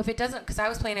 if it doesn't, because I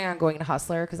was planning on going to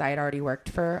Hustler, because I had already worked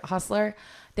for Hustler.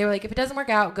 They were like, if it doesn't work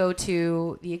out, go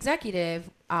to the Executive.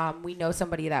 We know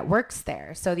somebody that works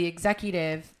there. So the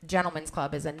Executive Gentlemen's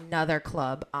Club is another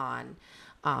club on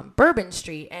Bourbon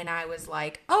Street, and I was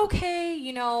like, okay,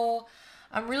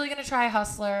 I'm really going to try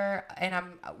Hustler, and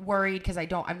I'm worried because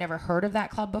I've never heard of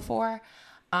that club before.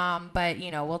 But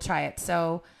we'll try it.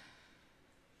 So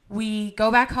we go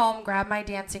back home, grab my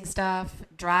dancing stuff,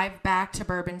 drive back to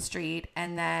Bourbon Street,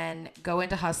 and then go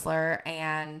into Hustler.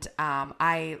 And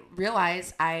I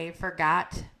realized I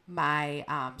forgot my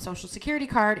Social Security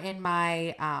card in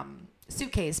my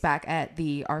suitcase back at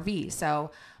the RV.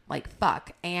 So like,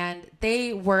 fuck. And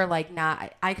they were like,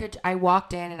 I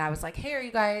walked in and I was like, hey, are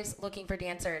you guys looking for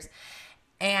dancers?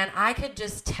 And I could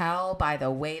just tell by the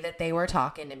way that they were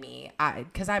talking to me,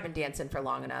 because I've been dancing for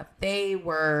long enough, they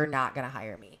were not going to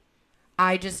hire me.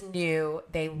 I just knew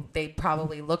they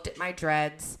probably looked at my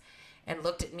dreads and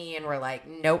looked at me and were like,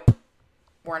 nope,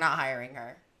 we're not hiring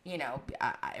her,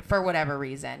 for whatever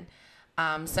reason.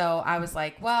 So I was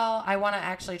like, well, I want to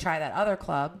actually try that other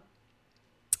club.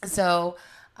 So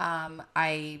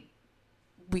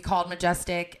we called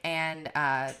Majestic, and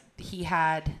he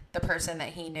had the person that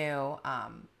he knew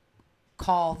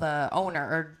call the owner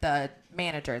or the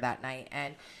manager that night,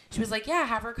 and she was like, yeah,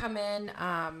 have her come in,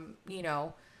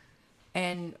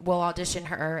 and we'll audition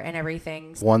her and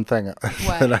everything. One thing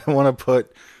that I want to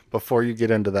put before you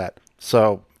get into that.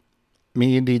 So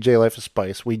me and DJ Life of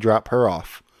Spice, we drop her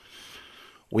off.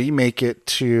 We make it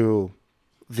to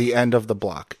the end of the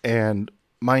block, and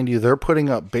mind you, they're putting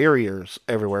up barriers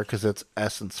everywhere because it's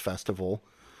Essence Festival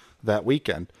that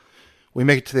weekend. We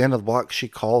make it to the end of the block. She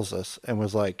calls us and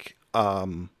was like,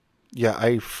 yeah,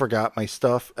 I forgot my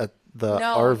stuff at the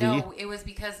RV. No, it was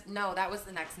because, that was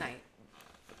the next night.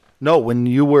 No, when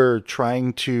you were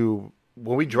trying to,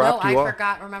 when we dropped you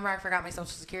off. Remember, I forgot my Social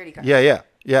Security card. Yeah.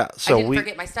 So I didn't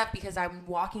forget my stuff because I'm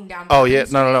walking down. Oh, yeah,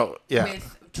 no. Yeah.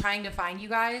 With trying to find you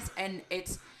guys, and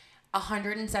it's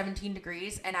 117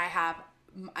 degrees, and I have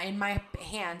in my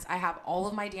hands, I have all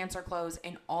of my dancer clothes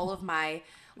and all of my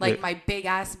my big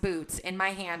ass boots in my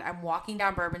hand. I'm walking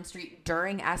down Bourbon Street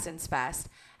during Essence Fest.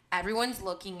 Everyone's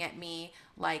looking at me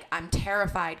like I'm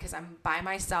terrified because I'm by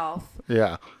myself.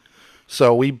 Yeah.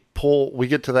 So we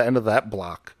get to the end of that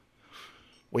block.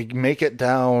 We make it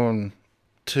down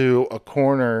to a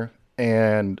corner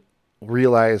and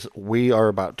realize we are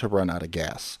about to run out of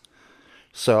gas.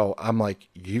 So I'm like,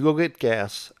 you go get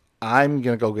gas. I'm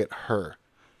going to go get her.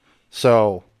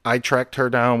 So I tracked her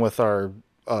down with our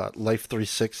Life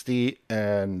 360,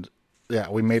 and yeah,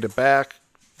 we made it back.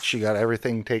 She got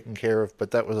everything taken care of,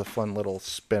 but that was a fun little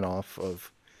spin-off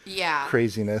of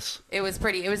craziness. It was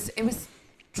pretty. It was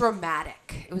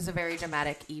dramatic. It was a very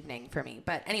dramatic evening for me.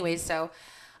 But anyways, so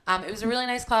it was a really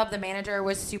nice club. The manager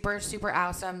was super, super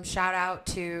awesome. Shout out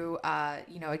to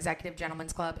Executive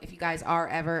Gentlemen's Club. If you guys are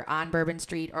ever on Bourbon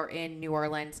Street or in New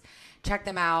Orleans, check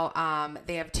them out.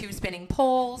 They have 2 spinning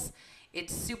poles.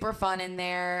 It's super fun in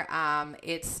there.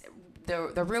 It's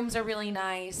the rooms are really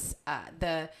nice.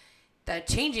 The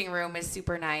changing room is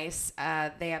super nice.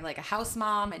 They have like a house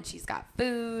mom, and she's got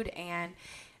food. And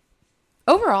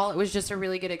overall, it was just a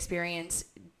really good experience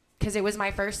because it was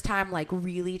my first time like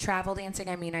really travel dancing.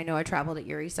 I mean, I know I traveled at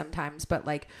Erie sometimes, but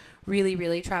like really,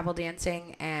 really travel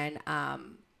dancing. And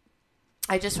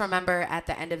I just remember at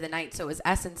the end of the night, so it was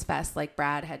Essence Fest, like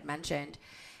Brad had mentioned.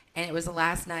 And it was the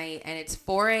last night, and it's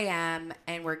 4 a.m.,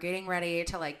 and we're getting ready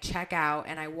to, like, check out.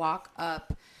 And I walk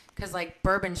up, because, like,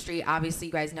 Bourbon Street, obviously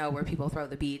you guys know where people throw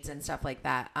the beads and stuff like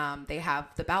that. They have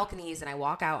the balconies, and I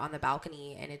walk out on the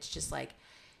balcony, and it's just, like,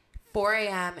 4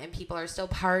 a.m., and people are still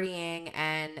partying,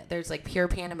 and there's, like, pure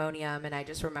pandemonium. And I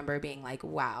just remember being like,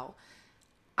 wow,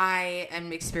 I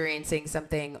am experiencing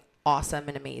something awesome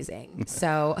and amazing.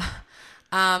 So,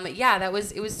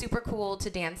 it was super cool to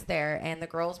dance there, and the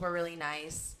girls were really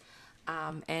nice.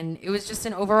 And it was just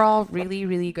an overall really,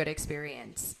 really good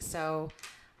experience. So,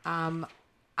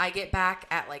 I get back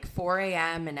at like 4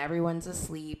 a.m. and everyone's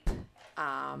asleep.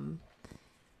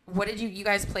 What did you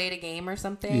guys played a game or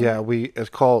something? Yeah, it's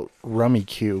called Rummy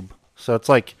Cube. So it's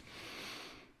like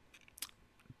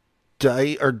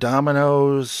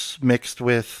dominoes mixed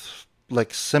with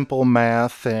like simple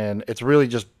math, and it's really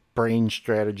just brain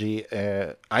strategy.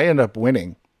 I ended up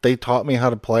winning. They taught me how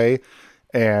to play.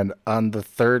 And on the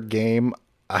third game,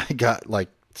 I got like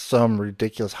some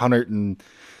ridiculous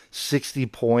 160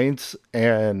 points.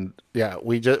 And yeah,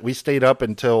 we stayed up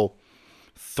until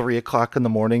 3 o'clock in the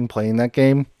morning playing that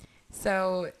game.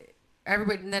 So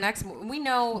everybody, we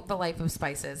know the Life of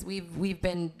Spices. We've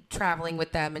been traveling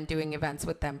with them and doing events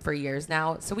with them for years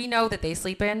now. So we know that they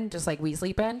sleep in just like we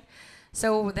sleep in.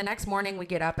 So the next morning we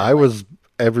get up. I was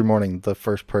every morning the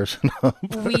first person up.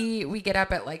 we get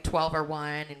up at like 12 or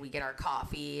 1, and we get our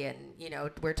coffee, and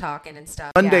we're talking and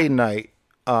stuff. Monday night,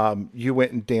 you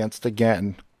went and danced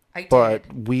again. I did.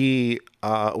 But we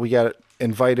got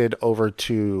invited over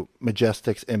to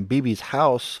Majestic's and BB's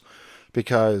house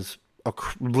because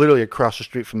literally across the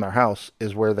street from their house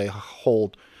is where they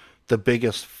hold the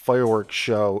biggest fireworks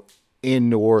show in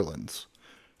New Orleans.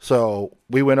 So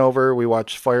we went over, we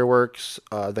watched fireworks,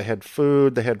 they had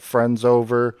food, they had friends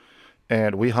over,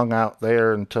 and we hung out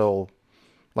there until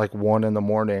like 1 in the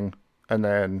morning, and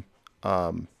then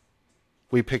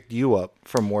we picked you up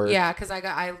from work. Yeah, because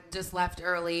I just left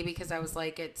early because I was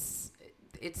like, it's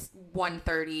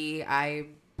 1:30, I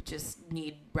just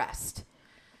need rest.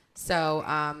 So,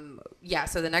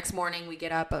 so the next morning we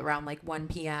get up around like 1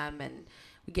 p.m. and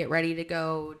we get ready to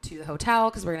go to the hotel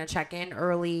because we're going to check in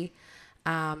early.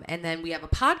 And then we have a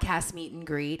podcast meet and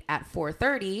greet at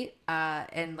 4:30,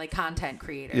 and like content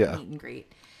creator meet and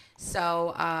greet.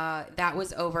 So, that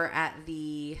was over at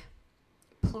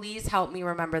please help me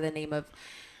remember the name of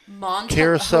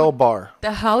Carousel Bar.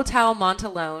 The Hotel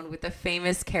Montalone with the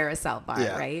famous Carousel Bar,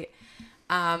 right?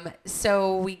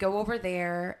 So we go over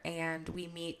there and we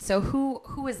meet. So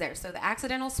who is there? So the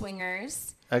Accidental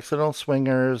Swingers.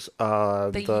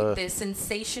 The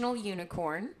Sensational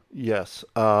Unicorn. Yes.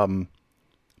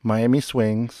 Miami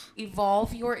Swings.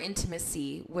 Evolve Your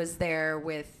Intimacy was there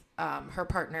with her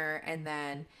partner, and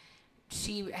then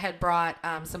she had brought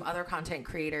some other content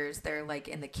creators. They're like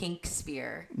in the kink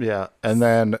sphere. Yeah, and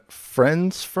then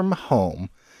Friends from Home.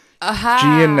 G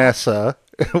and Nessa.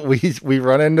 We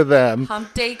run into them.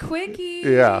 Hump Day Quickies.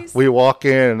 Yeah, we walk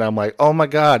in and I'm like, oh my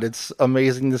God, it's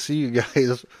amazing to see you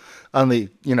guys on the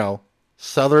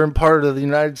southern part of the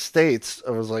United States.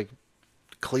 I was like,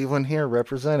 Cleveland here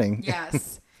representing.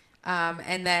 Yes.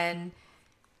 And then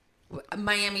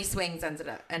Miami Swings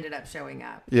ended up showing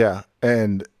up. Yeah,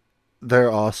 and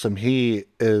They're awesome. He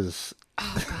is.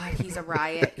 Oh God, he's a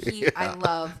riot.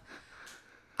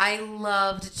 I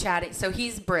loved chatting. So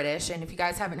he's British, and if you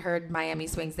guys haven't heard Miami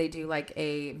Swings, they do like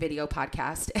a video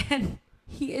podcast, and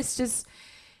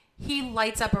he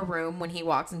lights up a room when he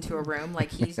walks into a room.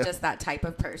 Like he's just that type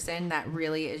of person that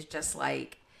really is just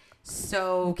like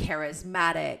so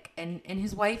charismatic, and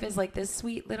his wife is like this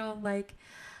sweet little like,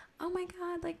 oh my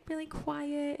God, like really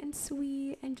quiet and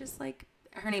sweet, and just like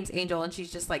her name's Angel, and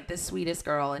she's just like the sweetest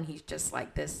girl, and he's just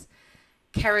like this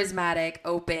charismatic,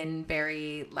 open,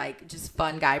 very like just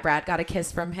fun guy. Brad got a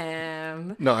kiss from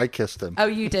him. No, I kissed him. Oh,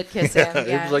 you did kiss him. Yeah, Yes.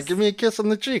 He was like, give me a kiss on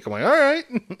the cheek. I'm like, all right.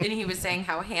 And he was saying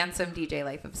how handsome DJ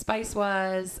Life of Spice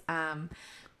was.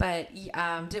 But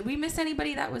did we miss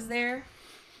anybody that was there?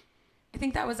 I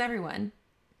think that was everyone.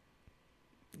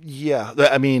 Yeah.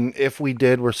 I mean, if we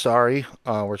did, we're sorry.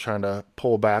 We're trying to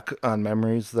pull back on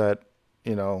memories that,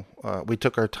 we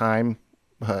took our time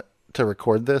to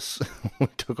record this. We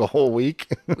took a whole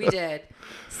week. We did.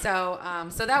 So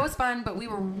that was fun, but we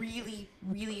were really,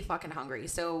 really fucking hungry.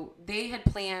 So they had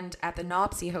planned at the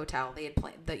Nopsey Hotel. They had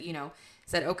planned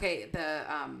said, okay, the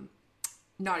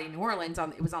Naughty New Orleans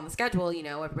it was on the schedule,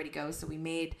 everybody goes. So we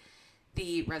made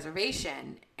the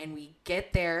reservation, and we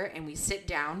get there and we sit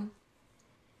down,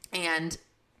 and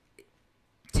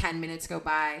 10 minutes go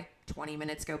by, 20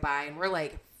 minutes go by, and we're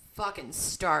like fucking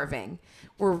starving.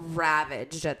 We're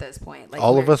ravaged at this point. Like,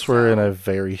 all of us were in a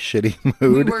very shitty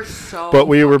mood. We were so but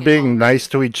we were fucking being hungry. nice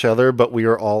to each other, but we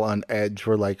were all on edge.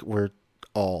 We're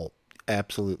all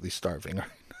absolutely starving right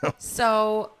now.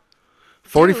 So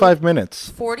 45 minutes.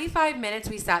 45 minutes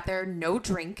we sat there, no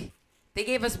drink. They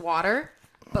gave us water,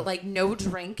 but like no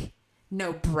drink,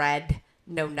 no bread,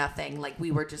 no nothing. Like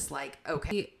we were just like,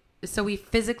 okay. So we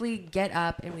physically get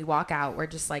up and we walk out. We're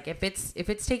just like, if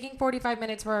it's taking 45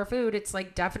 minutes for our food, it's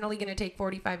like definitely going to take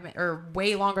 45 minutes or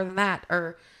way longer than that,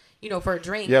 or, for a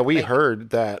drink. Yeah, we heard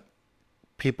that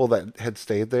people that had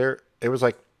stayed there, it was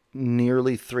like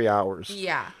nearly 3 hours.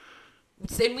 Yeah.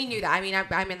 And we knew that. I mean,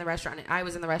 I'm in the restaurant. I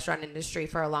was in the restaurant industry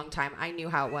for a long time. I knew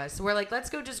how it was. So we're like,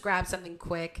 let's go just grab something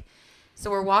quick.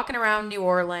 So we're walking around New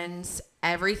Orleans.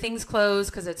 Everything's closed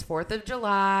because it's 4th of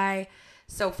July.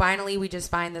 So finally, we just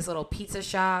find this little pizza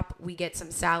shop. We get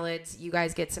some salads. You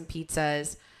guys get some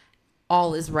pizzas.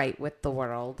 All is right with the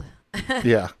world.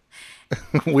 Yeah.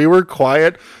 We were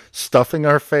quiet, stuffing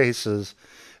our faces.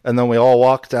 And then we all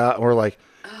walked out and we're like,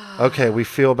 okay, we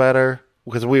feel better.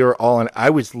 Because we were all I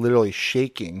was literally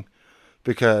shaking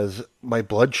because my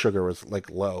blood sugar was like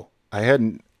low. I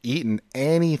hadn't eaten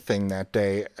anything that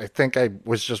day. I think I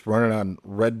was just running on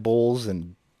Red Bulls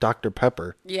and Dr.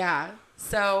 Pepper. Yeah.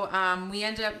 So we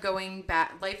ended up going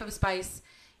back. Life of Spice,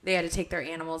 they had to take their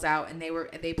animals out, and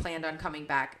they planned on coming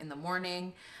back in the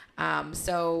morning.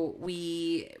 So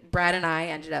Brad and I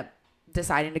ended up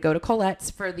deciding to go to Colette's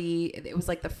for it was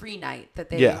like the free night that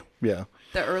they Yeah.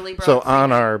 the early bird. So free on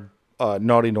night. our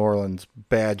Naughty New Orleans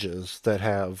badges that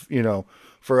have,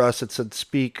 for us it said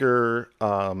speaker,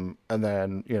 and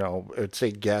then, it'd say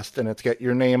guest, and it's got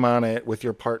your name on it with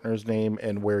your partner's name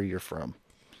and where you're from.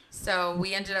 So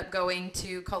we ended up going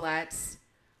to Colette's.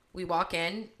 We walk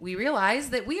in. We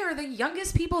realize that we are the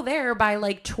youngest people there by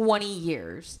like 20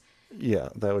 years. Yeah,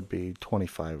 that would be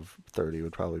 25, 30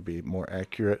 would probably be more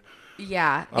accurate.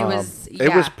 Yeah, it was.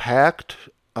 It was packed.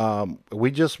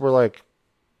 We just were like,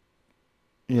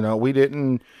 we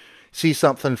didn't see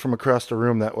something from across the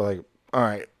room that we're like, all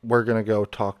right, we're going to go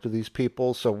talk to these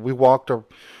people. So we walked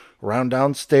around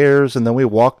downstairs, and then we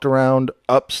walked around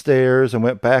upstairs and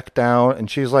went back down. And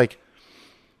she's like,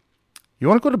 you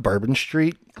want to go to Bourbon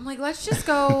Street? I'm like, let's just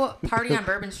go party on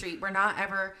Bourbon Street.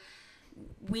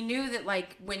 We knew that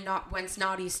like once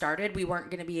Naughty started, we weren't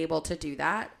going to be able to do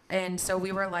that. And so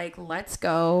we were like, let's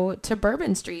go to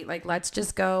Bourbon Street. Like, let's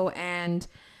just go and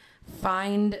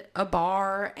find a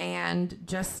bar and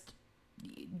just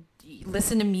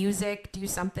listen to music, do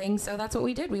something. So that's what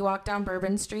we did. We walked down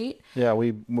Bourbon Street. Yeah,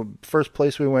 first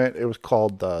place we went, it was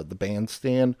called the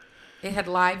Bandstand. It had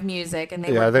live music, and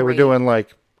they were doing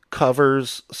like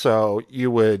covers. So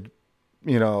you would,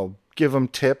 give them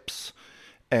tips,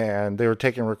 and they were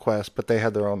taking requests, but they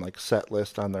had their own like set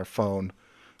list on their phone,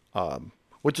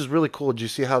 which is really cool. Did you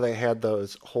see how they had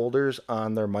those holders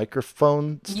on their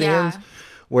microphone stands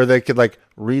where they could like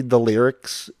read the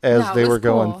lyrics as they were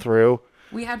going through?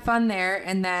 We had fun there,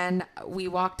 and then we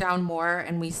walk down more,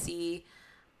 and we see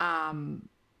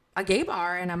a gay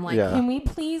bar, and I'm like, can we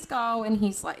please go? And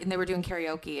he's like, and they were doing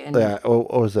karaoke. And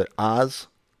what was it? Oz.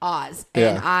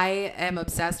 And I am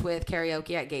obsessed with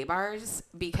karaoke at gay bars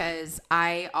because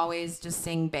I always just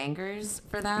sing bangers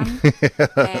for them,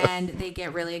 and they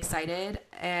get really excited.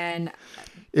 And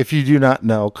If you do not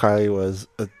know, Kylie was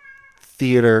a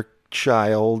theater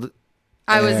child.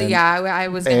 I was going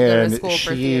to go to school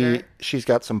for theater. She's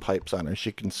got some pipes on her.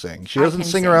 She can sing. She I doesn't can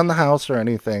sing sing. around the house or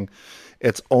anything.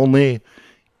 It's only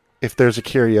if there's a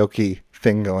karaoke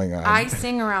thing going on. I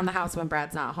sing around the house when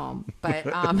Brad's not home. But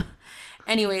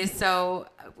anyways, so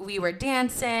we were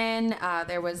dancing.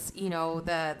 There was,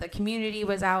 the community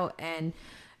was out, and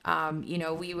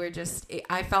we were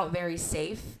I felt very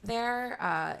safe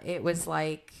there. It was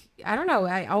like, I don't know.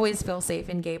 I always feel safe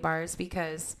in gay bars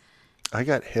because I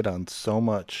got hit on so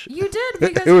much. you did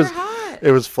because you're hot.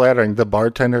 It was flattering. The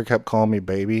bartender kept calling me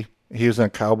baby. He was in a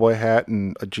cowboy hat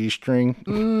and a G-string.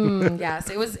 Yes,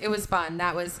 it was fun.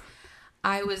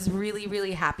 I was really,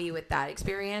 really happy with that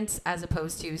experience as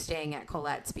opposed to staying at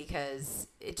Colette's because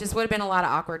it just would have been a lot of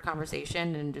awkward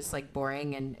conversation and just like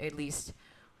boring, and at least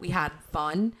we had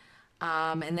fun.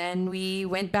 And then we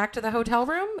went back to the hotel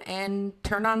room and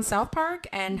turned on South Park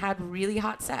and had really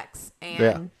hot sex.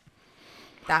 And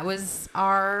that was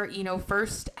our,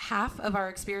 first half of our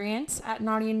experience at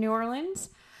Naughty in New Orleans.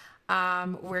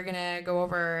 We're going to go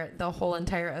over the whole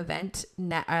entire event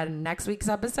next week's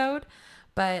episode.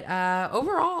 But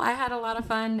overall, I had a lot of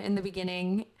fun in the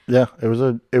beginning. Yeah, it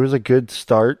was a good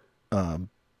start.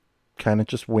 Kind of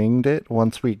just winged it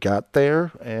once we got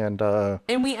there, and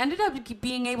we ended up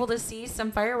being able to see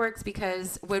some fireworks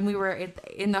because when we were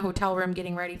in the hotel room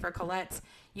getting ready for Colette's,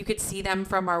 you could see them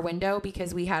from our window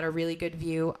because we had a really good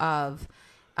view of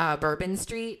Bourbon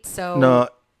Street. So no,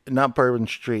 not Bourbon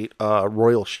Street,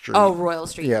 Royal Street. Oh, Royal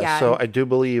Street. Yeah. So I do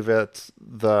believe it's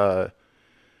the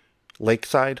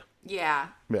Lakeside. Yeah.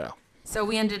 Yeah. So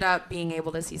we ended up being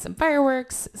able to see some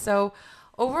fireworks. So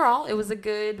overall, it was a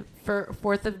good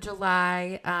 4th of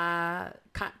July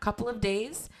couple of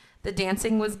days. The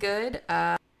dancing was good.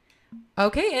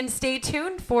 Okay, and stay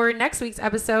tuned for next week's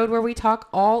episode where we talk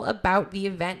all about the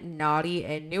event Naughty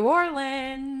in New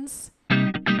Orleans.